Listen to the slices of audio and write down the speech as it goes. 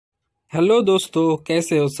Hello दोस्तों,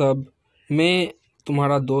 कैसे हो सब। मैं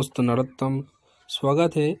तुम्हारा दोस्त नरोत्तम।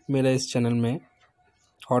 स्वागत है मेरा इस चैनल में,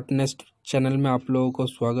 हॉटनेस्ट चैनल में आप लोगों को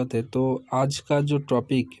स्वागत है। तो आज का जो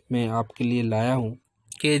टॉपिक मैं आपके लिए लाया हूँ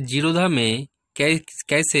कि जीरोधा में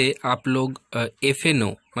कैसे आप लोग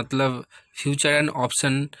एफएनओ मतलब फ्यूचर एंड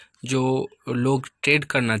ऑप्शन जो लोग ट्रेड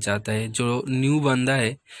करना चाहता है, जो न्यू बंदा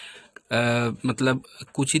है, मतलब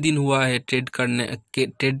कुछ ही दिन हुआ है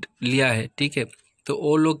ट्रेड लिया है, ठीक है। तो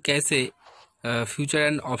वो लोग कैसे फ्यूचर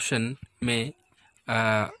एंड ऑप्शन में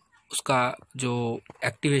उसका जो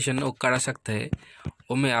एक्टिवेशन वो करा सकते हैं,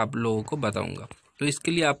 वो मैं आप लोगों को बताऊंगा। तो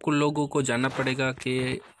इसके लिए आपको लोगों को जाना पड़ेगा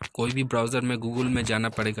कि कोई भी ब्राउज़र में गूगल में जाना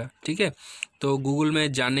पड़ेगा, ठीक है। तो गूगल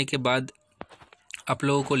में जाने के बाद आप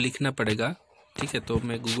लोगों को लिखना पड़ेगा, ठीक है। तो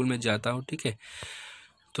मैं गूगल में जाता हूँ, ठीक है।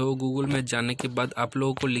 तो गूगल में जाने के बाद आप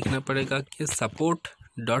लोगों को लिखना पड़ेगा कि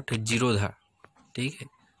support.zerodha, ठीक है।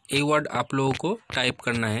 ये वर्ड आप लोगों को टाइप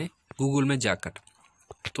करना है गूगल में जाकर।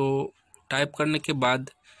 तो टाइप करने के बाद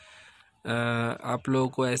आप लोगों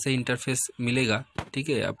को ऐसे इंटरफेस मिलेगा, ठीक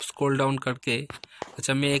है। आप स्क्रॉल डाउन करके,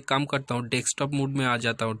 अच्छा मैं एक काम करता हूँ, डेस्कटॉप मोड में आ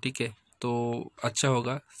जाता हूँ, ठीक है। तो अच्छा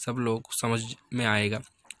होगा, सब लोग समझ में आएगा।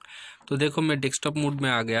 तो देखो मैं डेस्कटॉप मोड में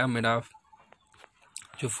आ गया, मेरा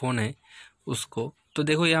जो फ़ोन है उसको। तो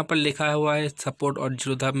देखो यहाँ पर लिखा हुआ है सपोर्ट और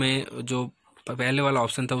जीरोधा में जो पहले वाला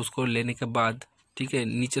ऑप्शन था उसको लेने के बाद, ठीक है,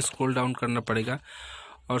 नीचे स्क्रॉल डाउन करना पड़ेगा।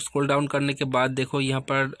 और स्क्रॉल डाउन करने के बाद देखो यहाँ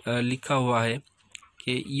पर लिखा हुआ है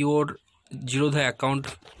कि योर जीरोधा अकाउंट,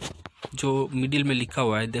 जो मिडिल में लिखा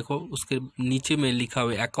हुआ है, देखो उसके नीचे में लिखा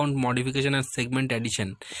हुआ है account modification and segment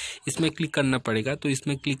addition. इसमें क्लिक करना पड़ेगा। तो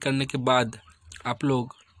इसमें क्लिक करने के बाद आप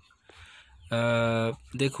लोग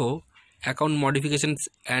देखो account modification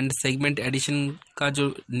and segment addition का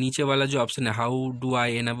जो नीचे वाला जो ऑप्शन है, how do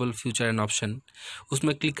I enable future and option,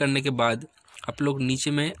 उसमें क्लिक करने के बाद आप लोग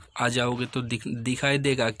नीचे में आ जाओगे तो दिखाई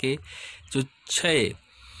देगा कि जो छः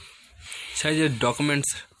जो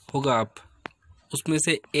डॉक्यूमेंट्स होगा, आप उसमें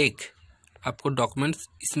से एक आपको डॉक्यूमेंट्स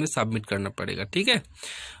इसमें सबमिट करना पड़ेगा, ठीक है।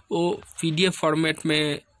 वो पीडीएफ फॉर्मेट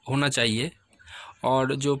में होना चाहिए।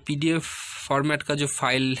 और जो पीडीएफ फॉर्मेट का जो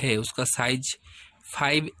फाइल है उसका साइज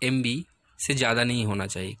 5 MB से ज़्यादा नहीं होना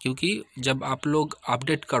चाहिए, क्योंकि जब आप लोग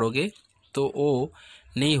अपडेट करोगे तो वो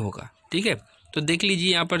नहीं होगा, ठीक है। तो देख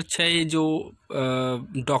लीजिए यहाँ पर 6 जो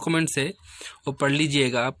डॉक्यूमेंट्स है वो पढ़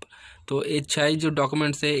लीजिएगा आप। तो ये 6 जो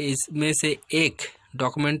डॉक्यूमेंट्स है इसमें से एक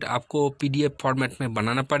डॉक्यूमेंट आपको पीडीएफ फॉर्मेट में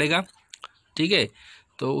बनाना पड़ेगा, ठीक है।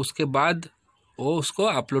 तो उसके बाद वो उसको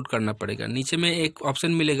अपलोड करना पड़ेगा। नीचे में एक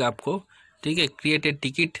ऑप्शन मिलेगा आपको, ठीक है, क्रिएट ए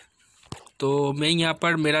टिकट। तो मैं यहाँ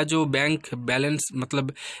पर मेरा जो बैंक बैलेंस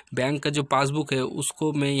मतलब बैंक का जो पासबुक है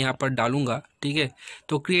उसको मैं यहाँ पर डालूंगा, ठीक है।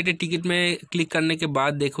 तो क्रिएट ए टिकट में क्लिक करने के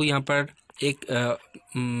बाद देखो यहाँ पर एक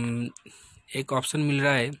ऑप्शन मिल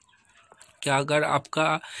रहा है कि अगर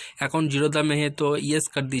आपका अकाउंट जीरोधा में है तो यस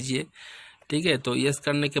कर दीजिए, ठीक है। तो यस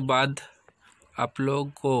करने के बाद आप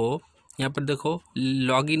लोग को यहाँ पर देखो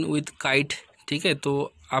लॉगिन विथ काइट, ठीक है।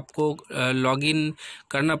 तो आपको लॉगिन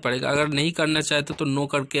करना पड़ेगा। अगर नहीं करना चाहते तो नो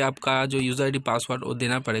करके आपका जो यूज़र आईडी पासवर्ड वो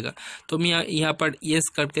देना पड़ेगा। तो मैं यहाँ पर यस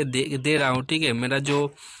करके दे रहा हूँ, ठीक है। मेरा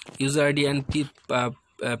जो user ID and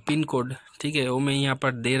pin code, ठीक है, वो मैं यहाँ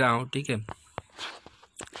पर दे रहा हूँ, ठीक है।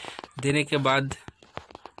 देने के बाद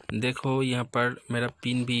देखो यहाँ पर मेरा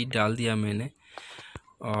पिन भी डाल दिया मैंने,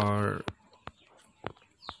 और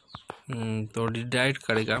तो रिडायरेक्ट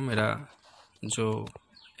करेगा मेरा जो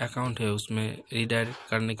अकाउंट है उसमें। रिडायरेक्ट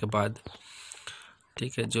करने के बाद,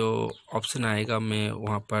 ठीक है, जो ऑप्शन आएगा मैं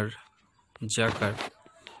वहाँ पर जाकर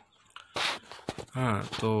हाँ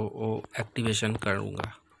तो वो एक्टिवेशन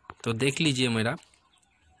करूँगा। तो देख लीजिए मेरा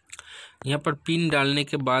यहाँ पर पिन डालने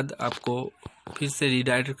के बाद आपको फिर से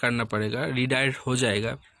रिडायरेक्ट करना पड़ेगा, रिडायरेक्ट हो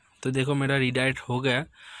जाएगा। तो देखो मेरा रिडायरेक्ट हो गया।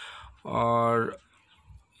 और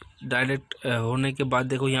डायरेक्ट होने के बाद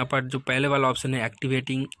देखो यहाँ पर जो पहले वाला ऑप्शन है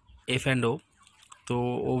एक्टिवेटिंग F&O, तो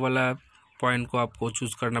वो वाला पॉइंट को आपको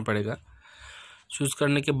चूज़ करना पड़ेगा। चूज़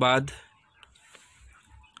करने के बाद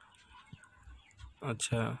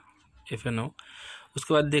अच्छा F&O,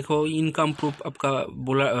 उसके बाद देखो इनकम प्रूफ आपका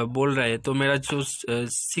बोल रहा है। तो मेरा जो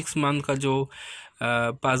 6 मंथ का जो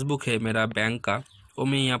पासबुक है मेरा बैंक का, वो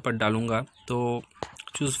मैं यहाँ पर डालूँगा। तो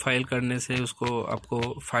चूज़ फाइल करने से उसको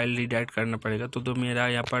आपको फाइल रिडायरेक्ट करना पड़ेगा। तो मेरा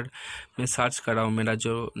यहाँ पर मैं सर्च कर रहा हूँ, मेरा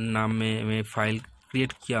जो नाम में मैं फाइल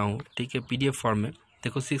क्रिएट किया हूँ, ठीक है, पीडीएफ फॉर्म में।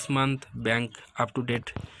 देखो 6 month bank up to date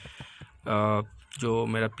जो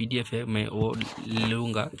मेरा पीडीएफ है मैं वो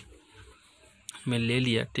लूँगा, मैं ले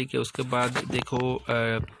लिया, ठीक है। उसके बाद देखो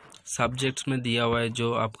सब्जेक्ट्स में दिया हुआ है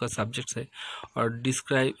जो आपका सब्जेक्ट्स है, और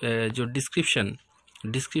जो डिस्क्रिप्शन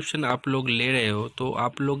डिस्क्रिप्शन आप लोग ले रहे हो तो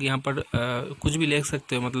आप लोग यहाँ पर कुछ भी लिख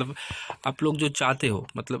सकते हो, मतलब आप लोग जो चाहते हो,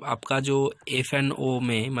 मतलब आपका जो F&O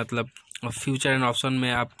में, मतलब फ्यूचर एंड ऑप्शन में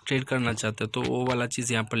आप ट्रेड करना चाहते हो, तो वो वाला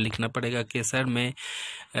चीज़ यहाँ पर लिखना पड़ेगा कि सर मैं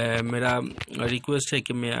मेरा रिक्वेस्ट है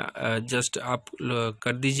कि मैं जस्ट आप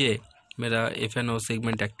कर दीजिए मेरा F&O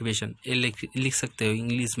सेगमेंट एक्टिवेशन, ये लिख सकते हो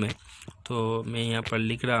इंग्लिश में। तो मैं यहाँ पर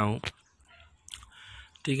लिख रहा हूँ,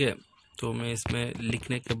 ठीक है। तो मैं इसमें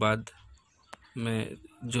लिखने के बाद मैं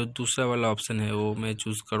जो दूसरा वाला ऑप्शन है वो मैं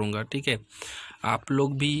चूज़ करूँगा, ठीक है। आप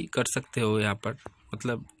लोग भी कर सकते हो यहाँ पर,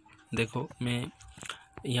 मतलब देखो मैं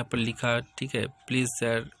यहाँ पर लिखा, ठीक है, please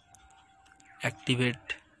sir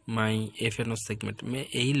activate my F&O segment, मैं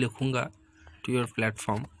यही लिखूँगा टू योर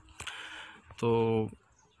प्लेटफॉर्म। तो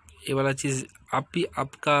ये वाला चीज़ आप भी,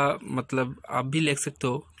 आपका मतलब आप भी लिख सकते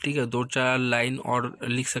हो, ठीक है, 2-4 लाइन और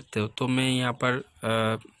लिख सकते हो। तो मैं यहाँ पर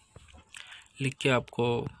लिख के आपको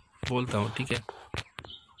बोलता हूँ, ठीक है।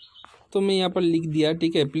 तो मैं यहाँ पर लिख दिया,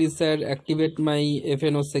 ठीक है, please sir activate my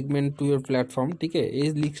F&O segment to your platform, ठीक है।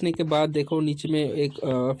 ये लिखने के बाद देखो नीचे में एक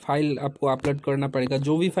फाइल आपको अपलोड करना पड़ेगा।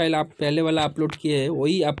 जो भी फाइल आप पहले वाला अपलोड किए हैं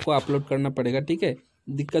वही आपको अपलोड करना पड़ेगा, ठीक है।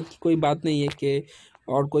 दिक्कत की कोई बात नहीं है कि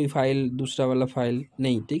और कोई फाइल, दूसरा वाला फाइल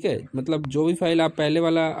नहीं, ठीक है। मतलब जो भी फाइल आप पहले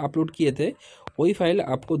वाला अपलोड किए थे वही फाइल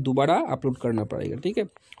आपको दोबारा अपलोड करना पड़ेगा, ठीक है।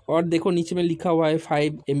 और देखो नीचे में लिखा हुआ है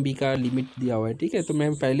 5 MB का लिमिट दिया हुआ है, ठीक है। तो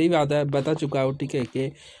मैं पहले ही बता चुका हूँ, ठीक है, कि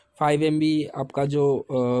 5 MB आपका जो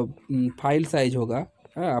फाइल साइज होगा,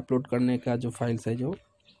 अपलोड करने का जो फाइल साइज हो,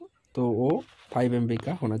 तो वो 5 MB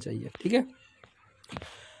का होना चाहिए, ठीक है।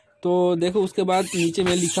 तो देखो उसके बाद नीचे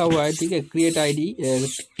में लिखा हुआ है, ठीक है, क्रिएट ID,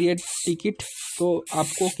 क्रिएट टिकट। तो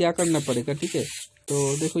आपको क्या करना पड़ेगा, ठीक है। तो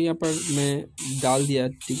देखो यहाँ पर मैं डाल दिया,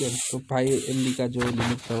 ठीक है। तो 5 MB का जो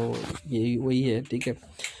लिमिट था वो यही वही है, ठीक है।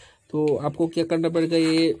 तो आपको क्या करना पड़ेगा,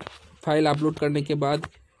 ये फाइल अपलोड करने के बाद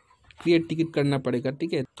क्रिएट टिकट करना पड़ेगा,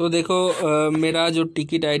 ठीक है। तो देखो मेरा जो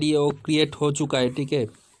टिकट ID है वो क्रिएट हो चुका है, ठीक है।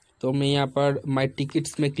 तो मैं यहाँ पर माई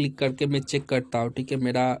टिकट्स में क्लिक करके मैं चेक करता हूँ, ठीक है,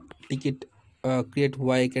 मेरा टिकट क्रिएट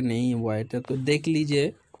हुआ है कि नहीं हुआ है। तो देख लीजिए,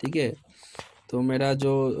 ठीक है। तो मेरा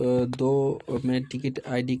जो मैं टिकट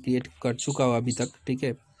ID क्रिएट कर चुका हूँ अभी तक, ठीक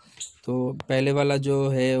है। तो पहले वाला जो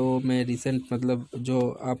है वो मैं रिसेंट, मतलब जो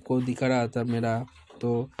आपको दिखा रहा था मेरा,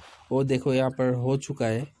 तो वो देखो यहाँ पर हो चुका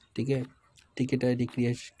है, ठीक है, टिकट ID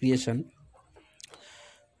क्रिएशन।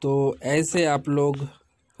 तो ऐसे आप लोग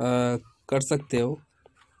कर सकते हो,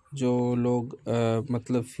 जो लोग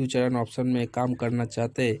मतलब फ्यूचर एंड ऑप्शन में काम करना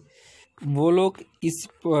चाहते हैं, वो लोग इस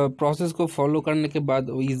प्रोसेस को फॉलो करने के बाद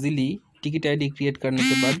वो इजीली टिकट ID क्रिएट करने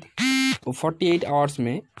के बाद वो 48 आवर्स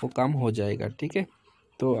में वो काम हो जाएगा, ठीक है।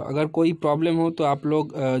 तो अगर कोई प्रॉब्लम हो तो आप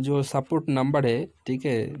लोग जो सपोर्ट नंबर है, ठीक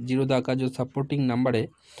है, जीरोधा का जो सपोर्टिंग नंबर है,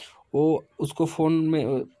 वो उसको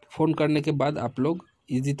फ़ोन करने के बाद आप लोग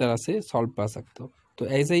इजी तरह से सॉल्व पा सकते हो। तो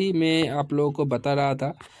ऐसे ही मैं आप लोगों को बता रहा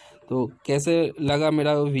था। तो कैसे लगा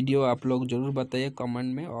मेरा वीडियो आप लोग ज़रूर बताइए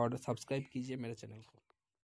कमेंट में, और सब्सक्राइब कीजिए मेरे चैनल को।